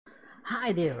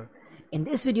Hi there. In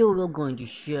this video we're going to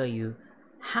show you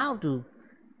how to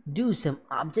do some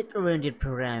object-oriented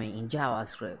programming in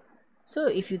JavaScript. So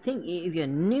if you're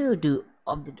new to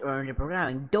object-oriented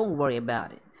programming, don't worry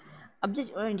about it.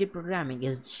 Object-oriented programming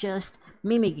is just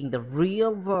mimicking the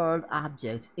real-world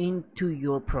objects into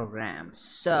your program.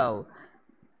 So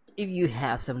if you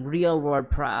have some real world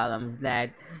problems that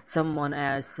someone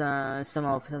as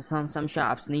some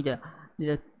shops need a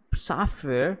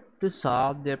software to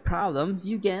solve their problems,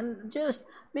 you can just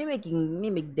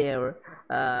mimic their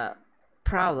uh,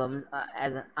 problems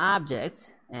as an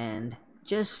objects and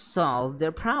just solve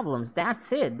their problems.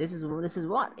 That's it. This is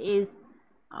what is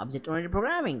object-oriented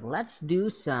programming. Let's do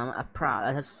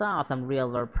let's solve some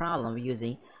real-world problem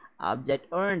using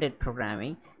object-oriented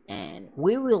programming, and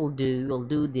we'll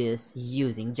do this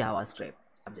using JavaScript.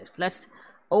 Let's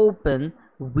open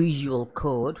Visual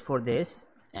Code for this,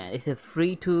 and it's a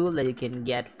free tool that you can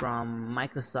get from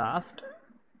Microsoft.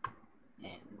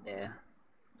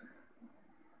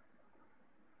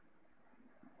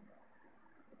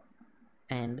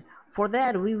 And for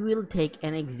that we will take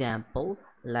an example,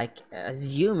 like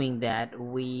assuming that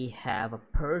we have a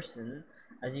person,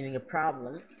 assuming a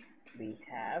problem we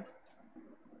have.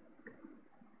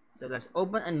 So let's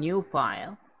open a new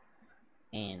file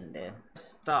and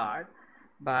start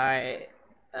by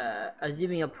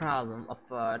assuming a problem of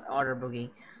order booking.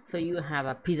 So you have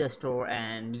a pizza store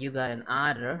and you got an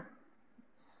order.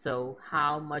 So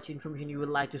how much information you would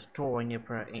like to store in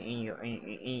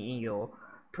your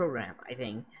program? I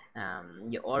think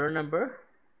your order number.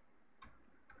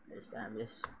 I'm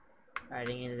just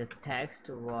writing in the text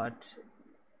what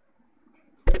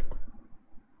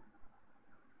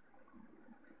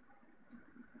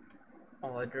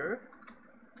order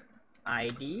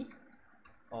ID,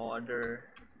 order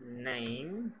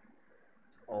name,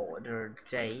 order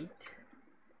date,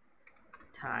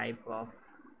 type of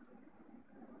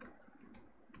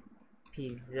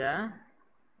pizza,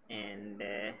 and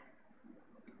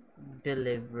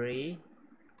delivery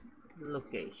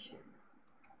location,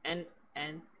 and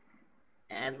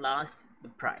last the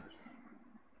price.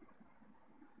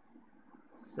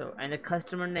 So, and the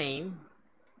customer name,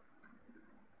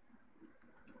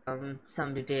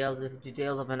 some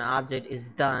details of an object is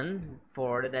done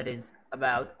for that is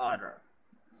about order.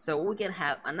 So we can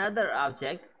have another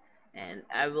object, and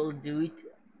I will do it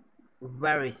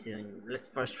very soon. Let's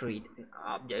first create an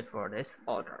object for this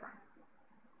order,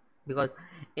 because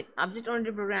in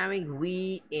object-oriented programming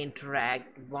we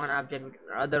interact one object with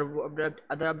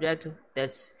other object.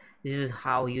 This is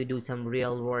how you do some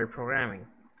real-world programming.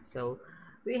 So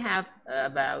we have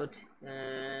about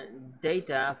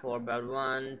data for about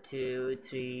 1 2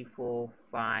 3 4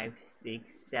 5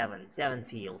 6 7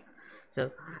 fields.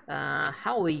 So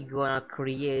how we gonna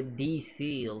create these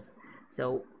fields?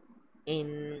 So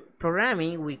in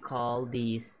programming we call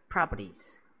these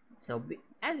properties. So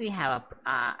as we have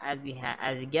a as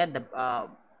we get the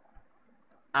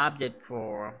object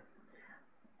for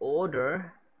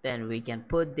order, then we can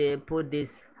put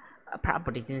these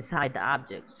properties inside the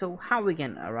object. So how we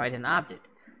can write an object?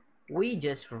 We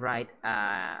just write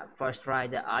first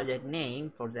write the object name.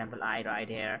 For example, I write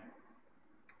here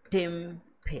Tim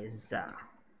Pizza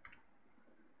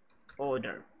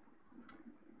order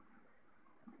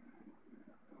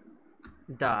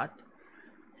dot.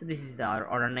 So this is our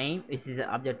order name, this is the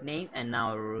object name, and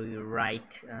now we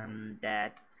write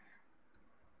that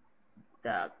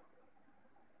the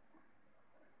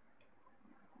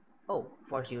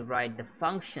first you write the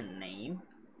function name,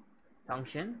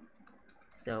 function.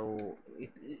 So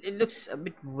it looks a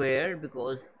bit weird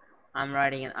because I'm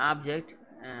writing an object,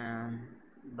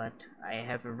 but I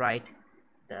have to write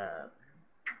the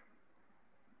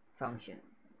function,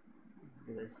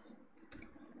 because,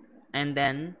 and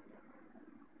then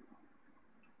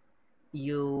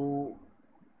you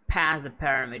pass the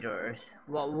parameters.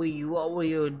 What will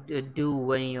you do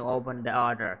when you open the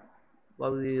order?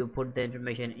 What will you put the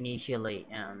information initially?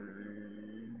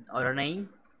 Order name,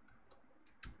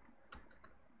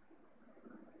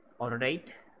 order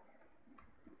date,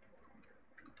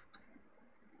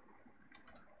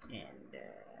 and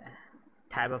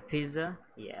type of pizza.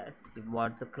 Yes,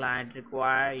 what the client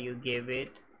require, you give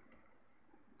it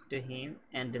to him,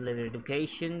 and delivery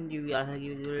location, you also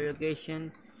give delivery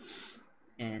location,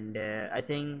 and I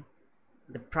think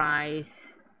the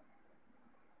price,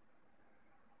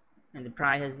 and the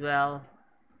price as well,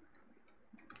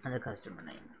 and the customer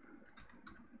name.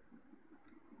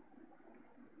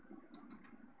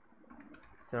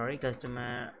 Sorry,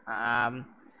 customer,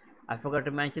 I forgot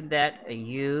to mention that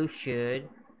you should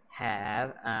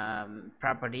have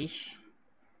properties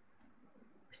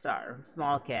start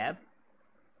small cap,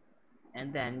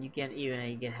 and then you can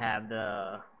have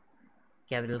the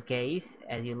capital case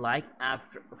as you like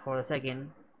after for the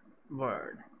second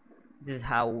word. This is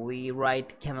how we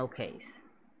write camel case.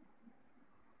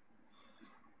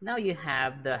 Now you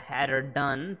have the header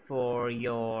done for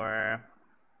your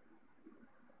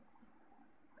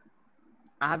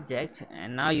object,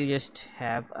 and now you just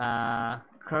have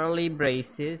curly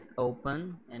braces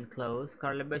open and close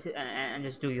curly braces, and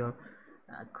just do your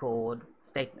code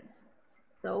statements.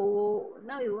 So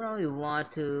now you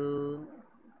want to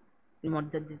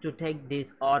take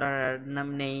this order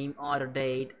name, order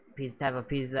date, pizza type of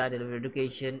pizza, delivery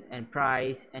location, and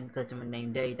price, and customer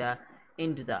name data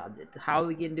into the object. How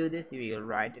we can do this? We will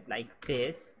write it like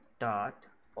this: dot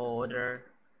order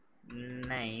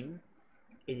name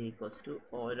is equals to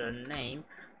order name.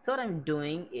 So what I'm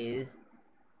doing is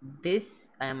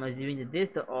this, I am assuming that this,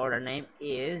 the order name,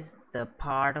 is the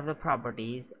part of the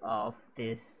properties of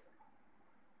this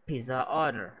pizza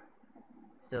order.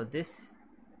 So this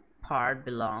part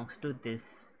belongs to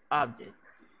this object.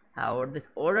 However, this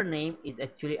order name is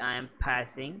actually I am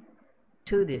passing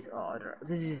to this order.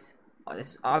 This is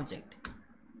this object.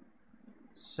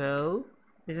 So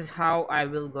this is how I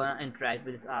will gonna interact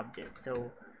with this object.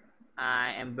 So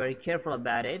I am very careful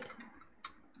about it.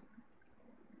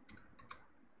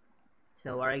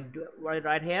 So what I do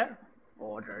right here,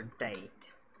 order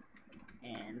date,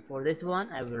 and for this one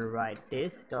I will write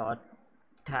this dot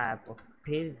type of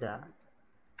pizza.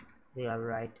 So I'll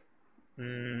write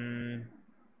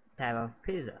type of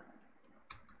pizza,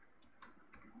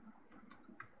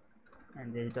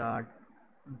 and this dot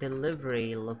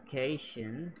delivery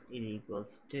location is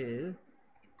equals to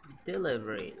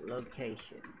delivery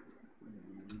location.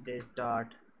 This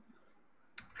dot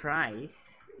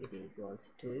price is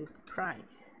equals to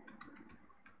price,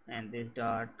 and this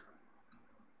dot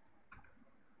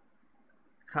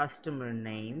customer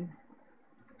name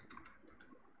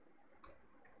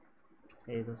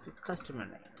is equals to customer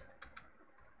name.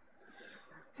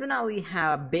 So now we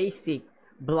have a basic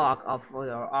block of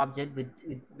our object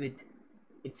with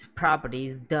its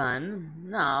properties done.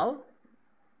 Now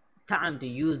time to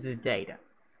use this data.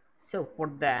 So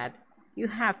for that you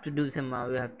have to do some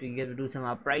you have to do some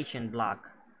operation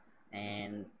block,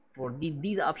 and for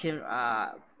these options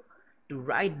to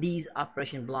write these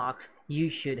operation blocks you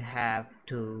should have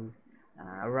to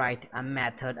write a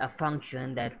method, a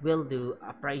function that will do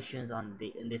operations on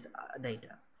this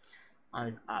data, on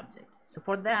this object. So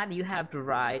for that you have to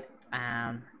write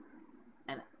a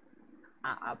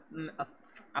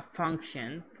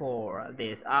function for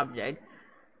this object.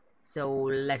 So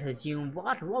let's assume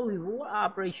what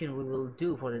operation we will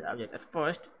do for this object. At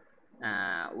first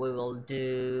we will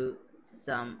do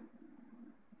some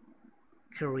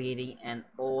creating an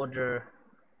order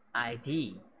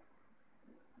ID.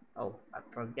 Oh, I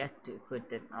forget to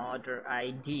put an order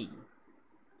ID.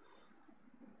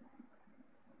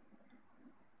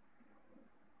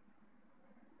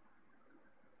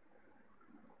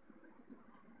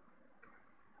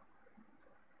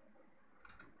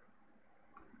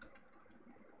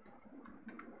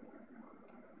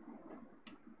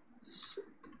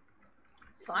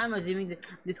 So I'm assuming that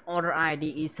this order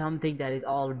ID is something that is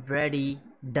already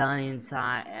done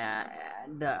inside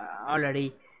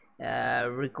already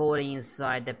recording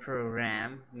inside the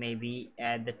program, maybe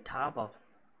at the top of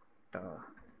the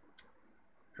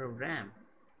program.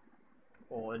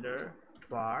 Order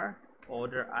bar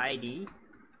order ID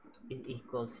is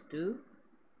equals to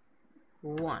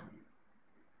 1.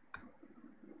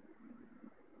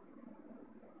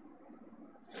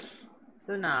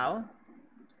 So now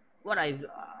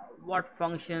what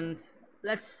functions,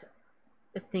 let's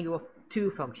think of two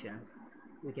functions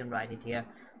we can write it here.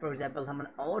 For example,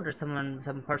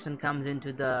 some person comes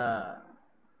into the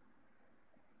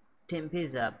Tim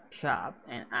Pizza shop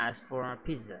and asks for a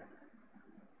pizza.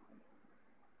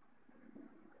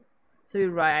 So you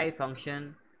write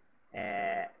function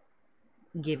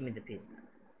give me the pizza.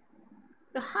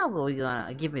 So how are we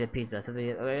gonna give me the pizza? So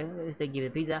if they give the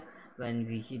pizza, when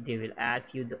they will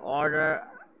ask you the order,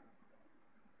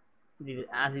 they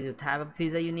will ask you the type of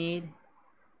pizza you need,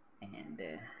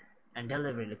 and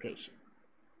delivery location,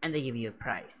 and they give you a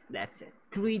price. That's it.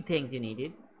 3 things you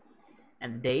needed,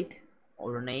 and the date,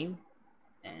 order name,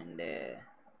 and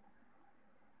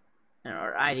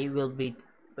our ID will be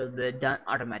done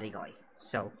automatically.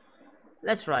 So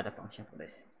let's write a function for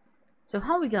this. So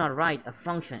how we gonna write a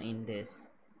function in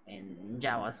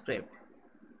JavaScript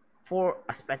for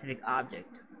a specific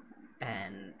object?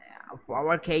 And for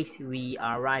our case we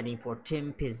are writing for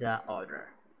Tim Pizza order.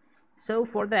 So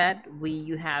for that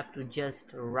you have to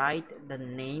just write the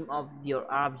name of your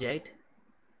object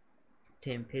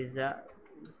team pizza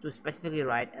to specifically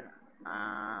write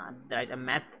a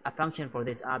function for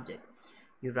this object.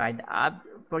 You write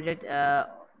the project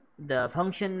the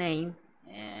function name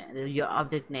and your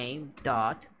object name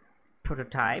dot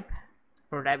prototype.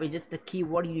 Prototype is just the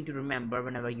keyword you need to remember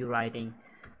whenever you're writing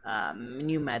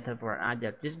new method for an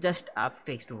object. Just a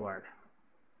fixed word.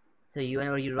 So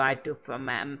whenever you write to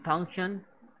function,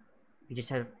 you just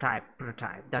have to type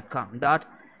prototype.com dot,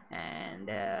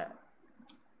 and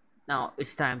now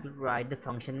it's time to write the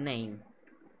function name.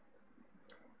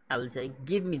 I will say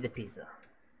give me the pizza,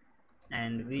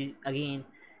 and we again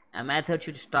a method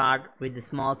should start with the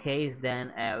small case,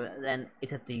 then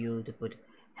it's up to you to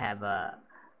have a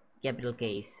capital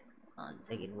case on the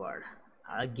second word.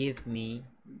 Give me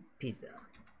pizza.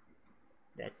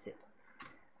 That's it.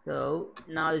 So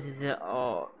now this is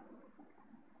the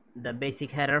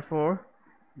basic header for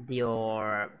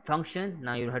your function.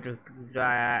 Now you have to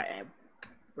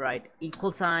write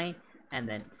equal sign and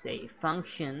then say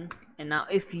function. And now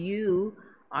if you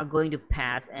are going to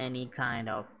pass any kind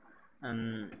of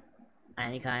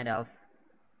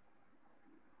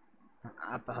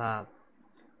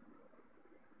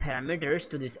parameters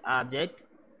to this object,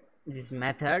 this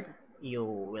method, you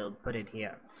will put it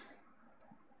here.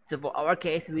 So for our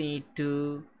case, we need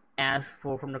to ask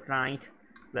for from the client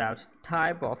about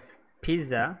type of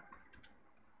pizza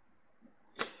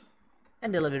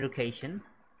and delivery location.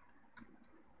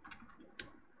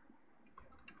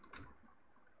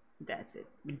 That's it.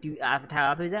 We do have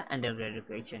type of pizza and delivery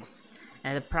location,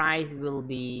 and the price will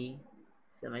be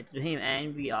submitted to him,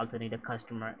 and we also need the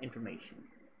customer information.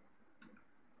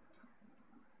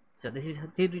 So this is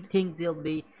things will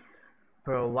be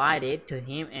provided to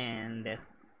him, and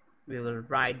we will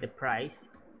write the price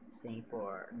saying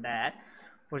for that.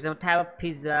 For some type of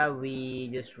pizza, we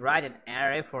just write an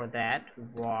array for that,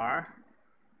 var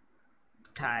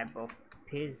type of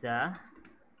pizza,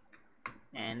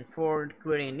 and for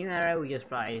creating a new array we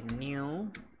just write new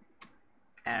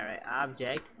array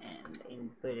object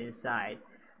and put it inside.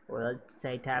 Well, let's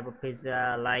say type of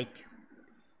pizza like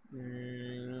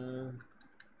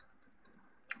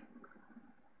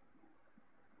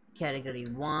category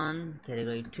 1,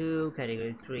 category 2,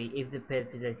 category 3. If the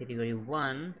pizza is category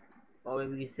 1, or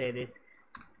we say this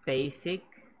basic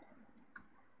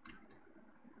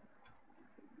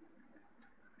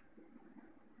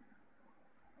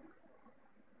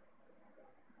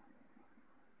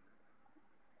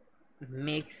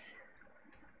mix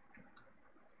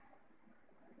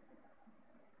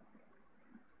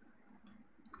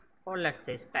or let's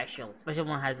say special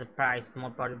one has a price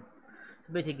more part.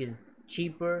 So basic is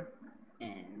cheaper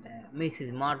and mix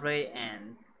is moderate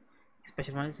and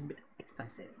special one is a bit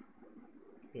expensive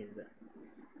pizza.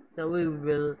 So we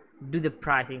will do the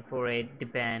pricing for it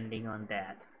depending on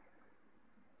that.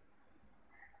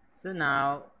 So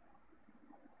now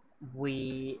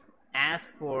we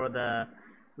ask for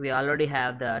we already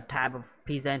have the type of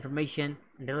pizza information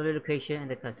and delivery location and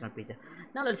the customer pizza.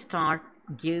 Now let's start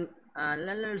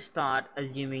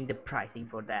assuming the pricing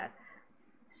for that.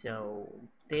 So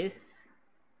this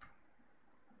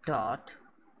dot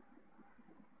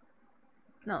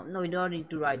no we don't need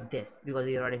to write this because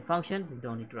we are writing function. We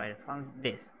don't need to write a function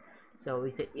this. So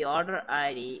we say order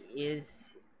ID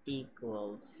is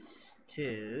equals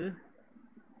to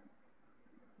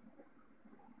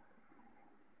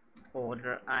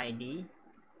order ID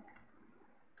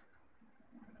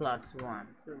plus 1.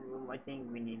 So I think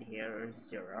we need here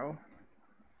 0.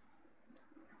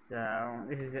 So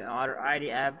this is the order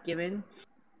ID I've given,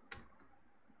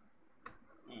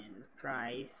 and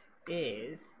price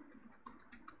is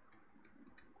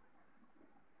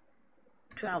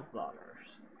 $12,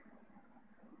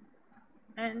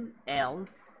 and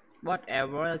else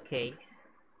whatever the case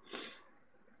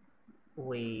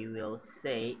we will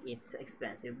say it's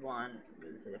expensive one.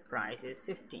 We'll say the price is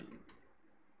 15.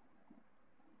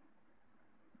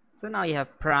 So now you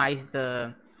have priced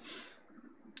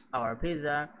our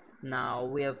pizza. Now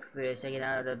we have checking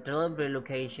out the delivery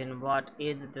location. What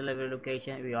is the delivery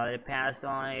location? We already passed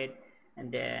on it,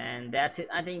 and then that's it.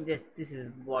 I think this is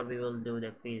what we will do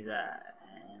the pizza,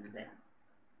 and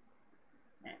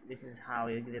this is how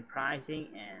you do the pricing.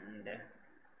 And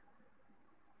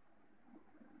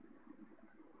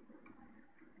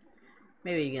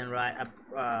maybe you can write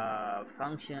a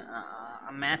function,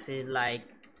 a message like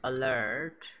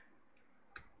alert.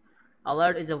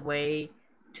 Alert is a way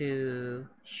to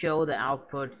show the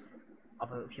outputs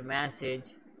of your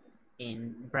message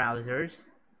in browsers.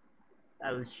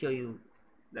 I will show you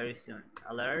very soon.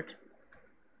 Alert,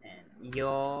 and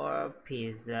your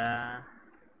pizza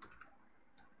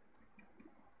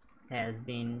has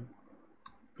been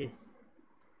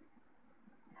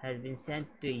has been sent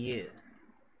to you.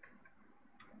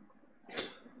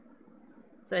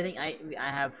 So I think I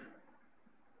have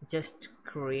just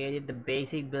created the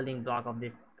basic building block of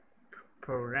this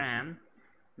program.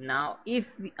 Now if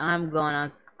I'm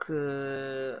gonna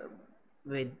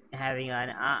with having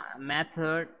an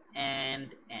method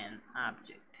and an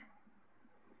object.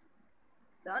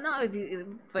 So now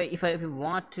if I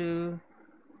want to,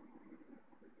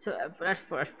 so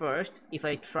first if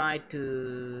I try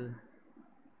to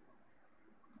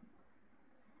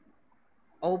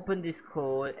open this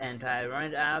code and try to run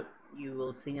it out, you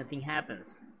will see nothing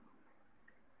happens.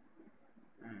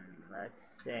 Let's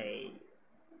say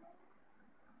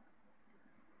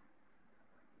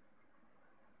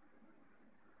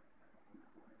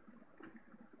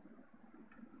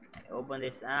I open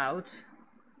this out,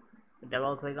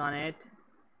 double click on it,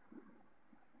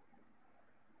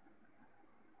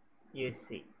 you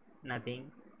see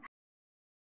nothing